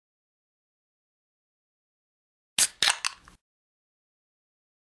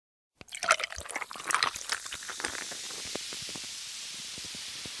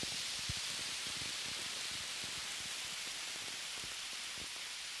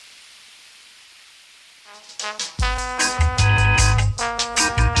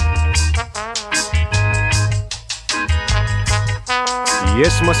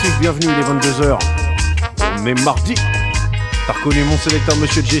Yes Massif, bienvenue, il est 22h. On est mardi. T'as reconnu mon sélecteur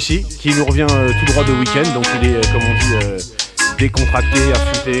Monsieur Jesse qui nous revient tout droit de week-end. Donc il est, comme on dit, décontracté,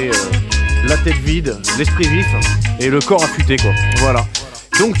 affûté, la tête vide, l'esprit vif et le corps affûté quoi. Voilà.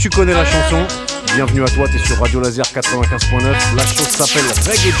 Donc tu connais la chanson. Bienvenue à toi, t'es sur Radio Laser 95.9. La chose s'appelle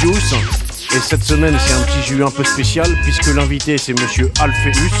Reggae Juice. Et cette semaine c'est un petit jus un peu spécial puisque l'invité c'est Monsieur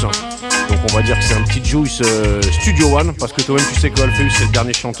Alpheus. Donc on va dire que c'est un petit Juice Studio One, parce que toi-même tu sais que Alpheus c'est le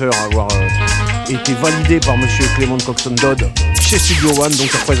dernier chanteur à avoir été validé par Monsieur Clément Coxon Dodd chez Studio One, donc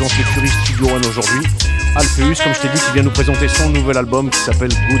il représente l'écurie Studio One aujourd'hui. Alpheus, comme je t'ai dit, qui vient nous présenter son nouvel album qui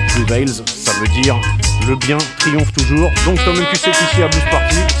s'appelle Good Prevails, ça veut dire le bien triomphe toujours. Donc toi-même tu sais qu'ici à Blues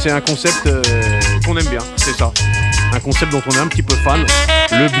Party, c'est un concept qu'on aime bien, c'est ça. Un concept dont on est un petit peu fan.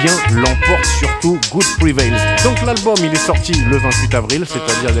 Le bien l'emporte surtout, Good Prevails. Donc l'album il est sorti le 28 avril,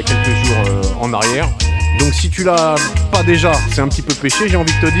 c'est-à-dire il y a quelques jours en arrière. Donc si tu l'as pas déjà, c'est un petit peu péché, j'ai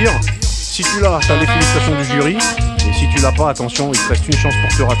envie de te dire. Si tu l'as, t'as les félicitations du jury. Et si tu l'as pas, attention, il te reste une chance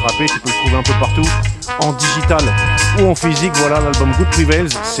pour te rattraper. Tu peux le trouver un peu partout, en digital ou en physique. Voilà, l'album Good Prevails,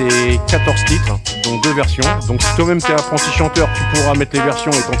 c'est 14 titres, donc 2 versions. Donc si toi-même t'es apprenti chanteur, tu pourras mettre les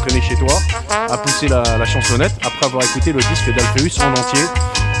versions et t'entraîner chez toi à pousser la chansonnette après avoir écouté le disque d'Alpheus en entier.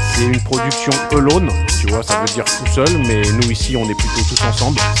 C'est une production alone, tu vois, ça veut dire tout seul, mais nous ici on est plutôt tous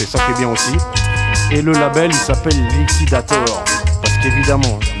ensemble, c'est ça qui est bien aussi. Et le label il s'appelle Liquidator, parce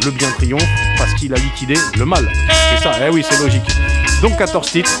qu'évidemment le bien triomphe, parce qu'il a liquidé le mal. C'est ça, eh oui c'est logique. Donc 14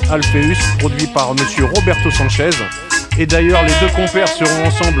 titres, Alpheus, produit par Monsieur Roberto Sanchez. Et d'ailleurs les deux compères seront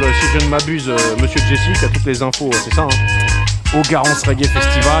ensemble, si je ne m'abuse, Monsieur Jesse qui a toutes les infos, c'est ça hein, au Garance Reggae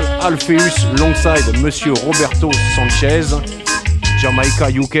Festival. Alpheus longside Monsieur Roberto Sanchez. Jamaica,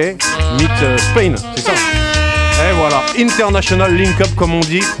 UK, meet Spain, c'est ça. Et voilà, International Link-Up comme on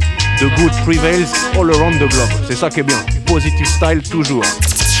dit, The Good Prevails all around the globe. C'est ça qui est bien, positive style toujours.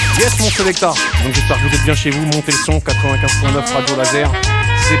 Yes mon selecta, donc j'espère que vous êtes bien chez vous, montez le son, 95.9 Radio Laser.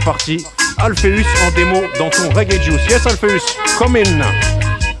 C'est parti, Alpheus en démo dans ton Reggae Juice. Yes Alpheus, come in,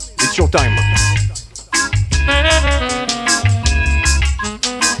 it's your time.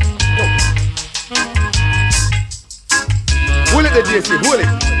 Hold it there, JC, hold it.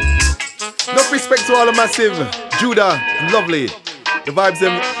 Enough respect to all the massive. Judah, lovely. The vibes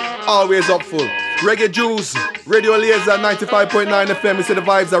them always up full. Reggae Juice, Radio Laser 95.9 FM. We say the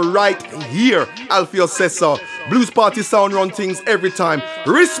vibes are right here. Alpheus says so. Blues Party sound run things every time.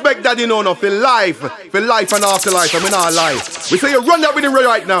 Respect that you know now for life and afterlife. I mean our life. We say you run that with him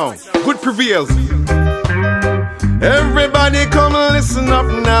right now. Good prevails. Everybody come and listen up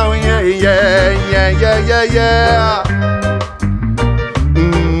now. Yeah, yeah, yeah, yeah, yeah, yeah.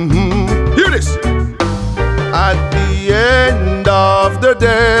 At the end of the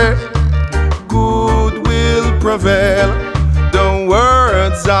day, good will prevail. The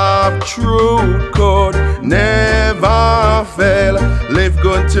words of truth could never fail. Live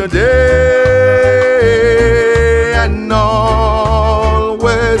good today and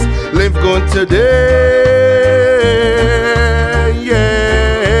always live good today. Yeah.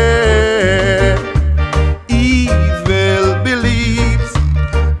 Evil believes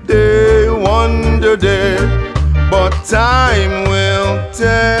they wonder day. But time will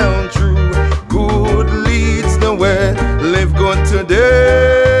tell true. Good leads the way. Live good today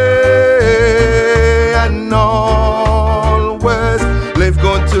and always live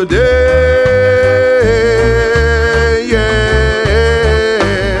good today. Yeah.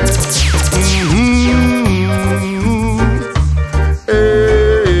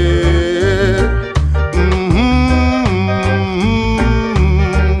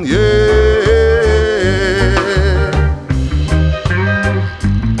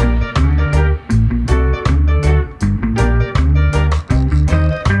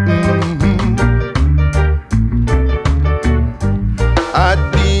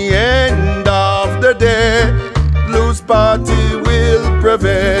 Party will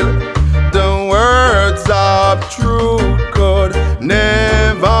prevail. The words of truth could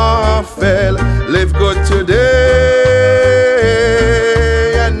never fail. Live good today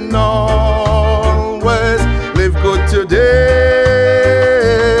and always live good today.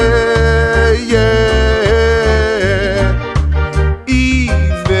 Yeah.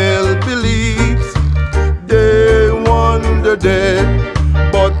 Evil believes they wonder day,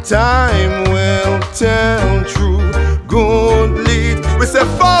 but time will tell true. Good lead. We say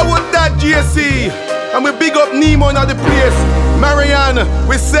forward that JC. And we big up Nemo in the place. Marianne,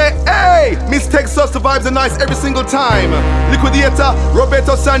 we say, hey, Miss Texas, the vibes are nice every single time. Liquidator,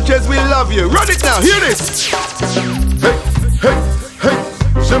 Roberto Sanchez, we love you. Run it now, hear this. Hey, hey, hey,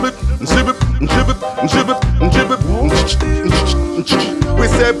 shibib, shibib, shibib, shibib, shibib. We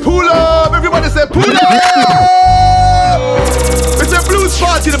say pull up, everybody say pull up. It's a blues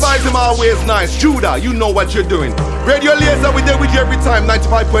party, the vibes are always nice. Judah, you know what you're doing. Radio Laser, we there with you every time.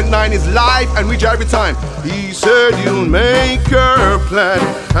 95.9 is live and with you every time. He said he'll make her plan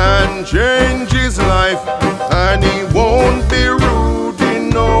and change his life, and he won't be rude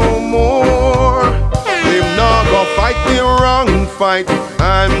no more. Him not go fight the wrong fight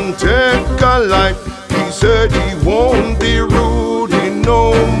and take a life. He said he won't be rude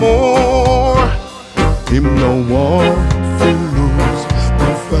no more. Him no want to lose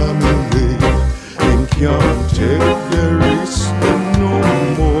the family. Him can't take the risk no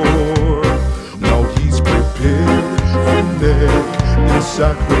more. Now he's prepared to make the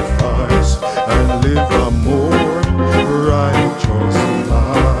sacrifice and live a more righteous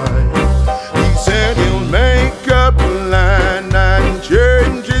life. He said he'll make a plan and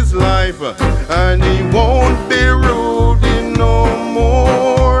change his life, and he won't be rude no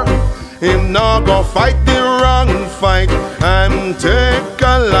more. Him not go fight the wrong fight and take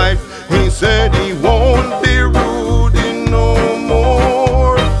a life. He said he won't be rude no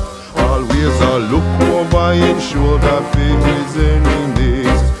more. Always a look over his shoulder for his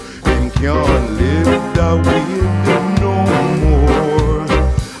enemies. Him can't live that way no more.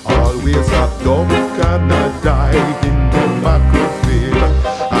 Always a duck and a died in the battlefield,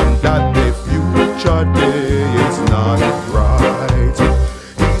 and that the future day is not bright.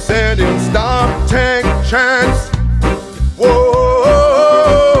 He said him stop, take chance. Whoa.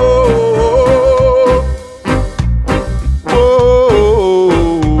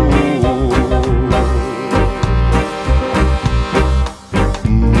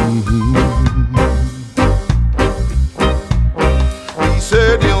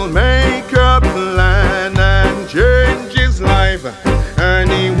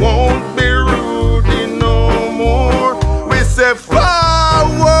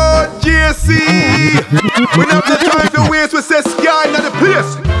 We don't have the time to waste, we say sky in the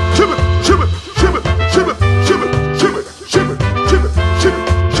place. Shibib, shibib, shibib, shibib, shibib, shibib, shibib, shibib, shibib,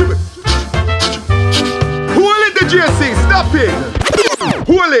 shibib. Hold it, the JC, stop it.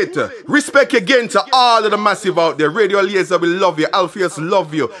 Hold it. Respect again to all of the massive out there. Radio Laser, we love you. Alpheus,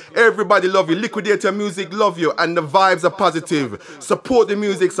 love you. Everybody love you. Liquidator Music, love you. And the vibes are positive. Support the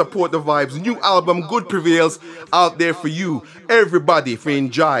music, support the vibes. New album, Good Prevails, out there for you. Everybody, for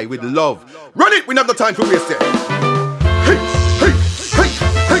enjoy with love. Run it, we don't have the time to waste it. Hey, hey, hey,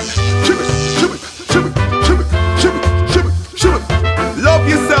 hey. Shibib, shibib, shibib, shibib, shibib, shibib, shibib. Love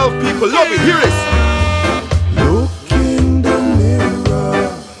yourself, people. Love it. Hear this. Look in the mirror.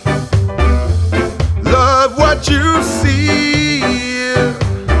 Love what you see.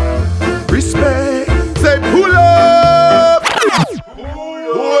 Respect. Say pull up.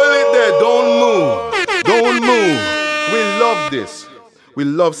 Hold it there. Don't move. Don't move. We love this. We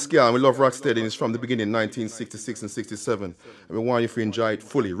love ska and we love rocksteady, and it's from the beginning, 1966 and 67. And we want you to enjoy it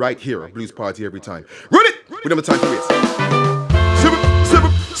fully right here at Blues Party every time. Run it! We don't have time to waste. Sibib,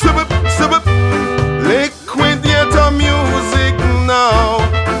 sibib, sibib, sibib. Liquidator music now.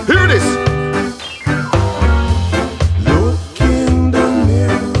 Hear this. Look in the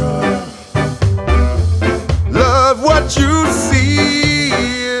mirror. Love what you see.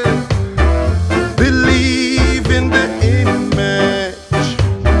 Believe in the image.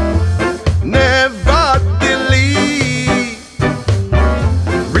 Never delete.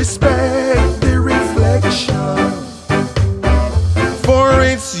 Respect the reflection, for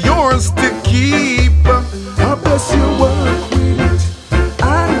it's yours to keep. I bless you, work with it.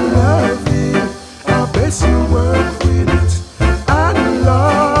 I love it. I bless you, work with it. I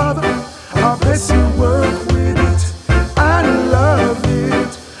love. I bless you, work with it. I love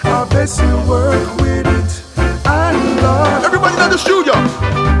it. I bless you, work with it. I love. Everybody in the studio.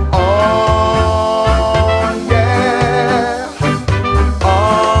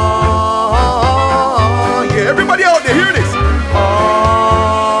 Everybody out there, hear this.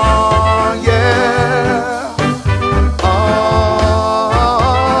 Oh, yeah. Oh,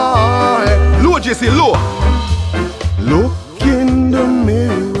 yeah. Low, Jesse, low. Look in the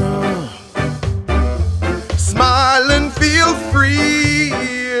mirror. Smile and feel free.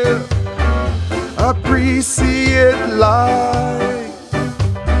 Appreciate life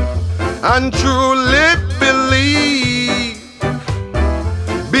and truly believe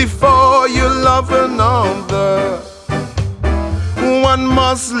before you love another. Woman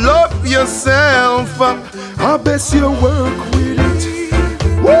must love yourself. I best you work with it.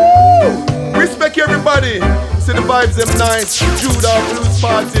 Woo! Respect everybody. See the vibes them nice. Judah Blues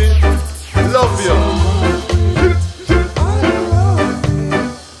Party. Love you.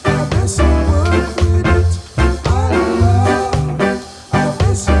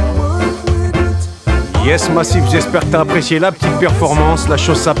 Yes Massive, j'espère que t'as apprécié la petite performance. La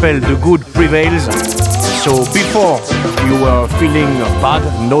chose s'appelle The Good Prevails. So before you were feeling bad,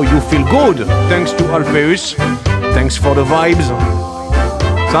 now you feel good. Thanks to Alpheus. Thanks for the vibes.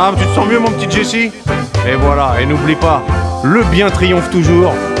 Ça va, tu te sens mieux mon petit Jesse? Et voilà, et n'oublie pas, le bien triomphe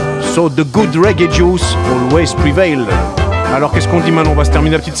toujours. So the good reggae juice always prevail. Alors qu'est-ce qu'on dit maintenant? On va se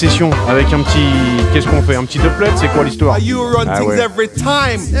terminer la petite session avec un petit... Qu'est-ce qu'on fait? Un petit doublet? C'est quoi l'histoire? Ah ouais.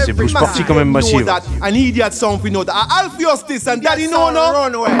 C'est Blues Party quand même Massive.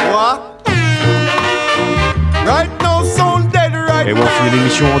 Et bon, on finit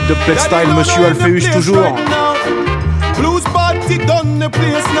l'émission en doublet style, Monsieur Alpheus toujours. Blues Party done the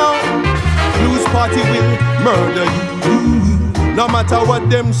place now. Blues Party will murder you. No matter what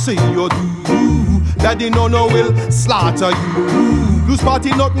them say you do. Daddy no will slaughter you. Blues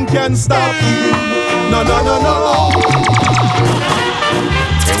Party nothing can stop you. No, no, no, no.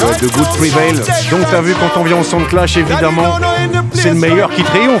 Et ouais, The Good Prevail. Donc t'as vu quand on vient au son de clash, évidemment, c'est le meilleur qui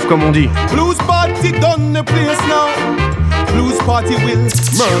triomphe comme on dit. Blues Party done the place now. Blues Party will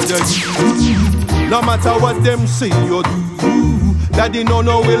murder you. No matter what them say you do. Daddy no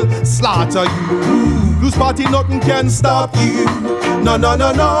will slaughter you. Blues Party nothing can stop you. No, no,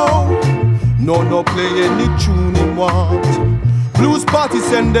 no, no. No play any tune in want. Blues Party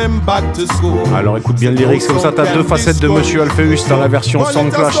send them back to school. Alors écoute bien le lyrics, comme ça t'as deux facettes de Monsieur Alpheus. T'as la version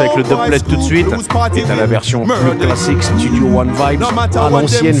Sound Clash avec le doublet tout de suite, et t'as la version plus classique Studio One Vibes, à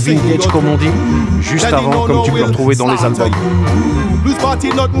l'ancienne vintage comme on dit, juste avant, comme tu peux retrouver dans les albums.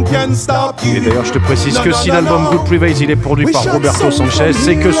 Et d'ailleurs je te précise que si l'album Good Prevails il est produit par Roberto Sanchez,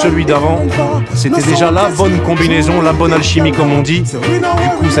 c'est que celui d'avant c'était déjà la bonne combinaison, la bonne alchimie comme on dit. Du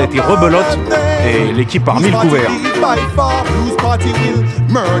coup ça a été rebelote et l'équipe a remis le couvert.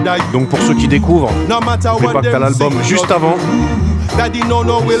 Donc pour ceux qui découvrent, n'oublie pas que t'as l'album juste avant.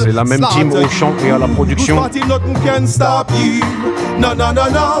 C'est la même team au chant et à la production.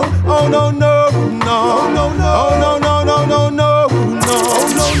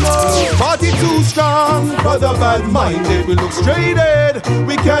 Party too strong for the bad-minded. We look straight ahead,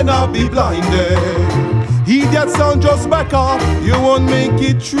 we cannot be blinded. Idiot sound just back off, you won't make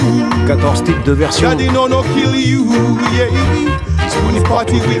it true. 14 types de versions. Daddy no kill you, yeah. Disponible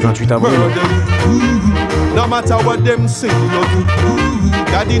partout le 28 avril. No matter what them say you do.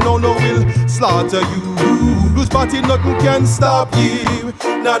 Daddy no will slaughter you. Blues Party nothing can stop you.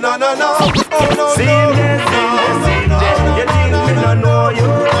 No, no, no, no. Oh, no, no, see no. You think me no know you?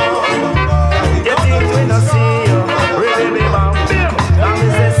 You think me no see you? Really me bam bam. And me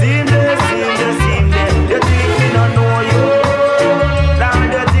say see me. You think me no know you? Now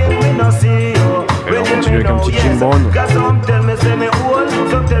you think me no see you? Et on continue avec un petit Jim Brown.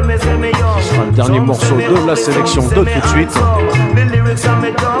 Ce sera le dernier morceau de la sélection de tout de suite.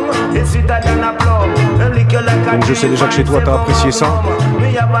 Donc je sais déjà que chez toi t'as apprécié ça.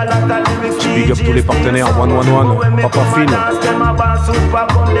 Petit big up tous les partenaires, 111, Papa Phil,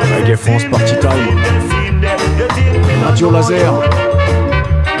 Reggae France, Party Time, Radio Laser.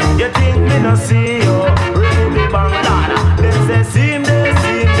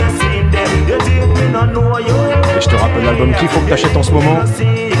 Et je te rappelle l'album qu'il faut que t'achètes en ce moment.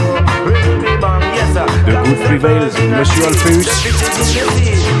 The Good Prevails, Monsieur Alpheus.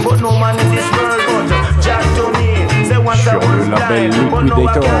 Sur le label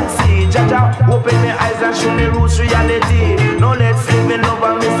Liquidator.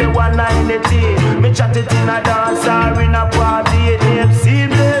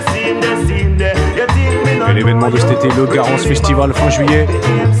 Et l'événement de cet été, le Garance Festival fin juillet.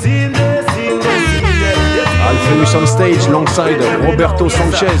 Alpheus on stage, alongside Roberto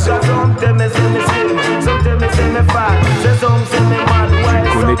Sanchez.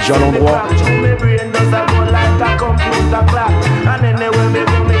 Tu connais déjà l'endroit.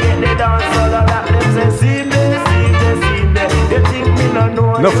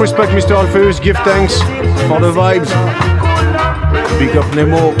 Enough respect, Mr. Alpheus. Give thanks for the vibes. Big up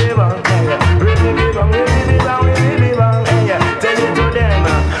Nemo.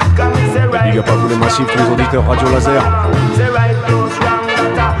 Big up à vous les massifs, tous les auditeurs Radio Laser.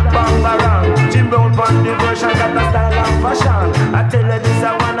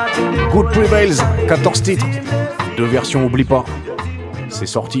 Good Prevails, 14 titres, 2 versions, oublie pas. C'est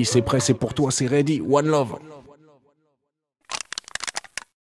sorti, c'est prêt, c'est pour toi, c'est ready. One love.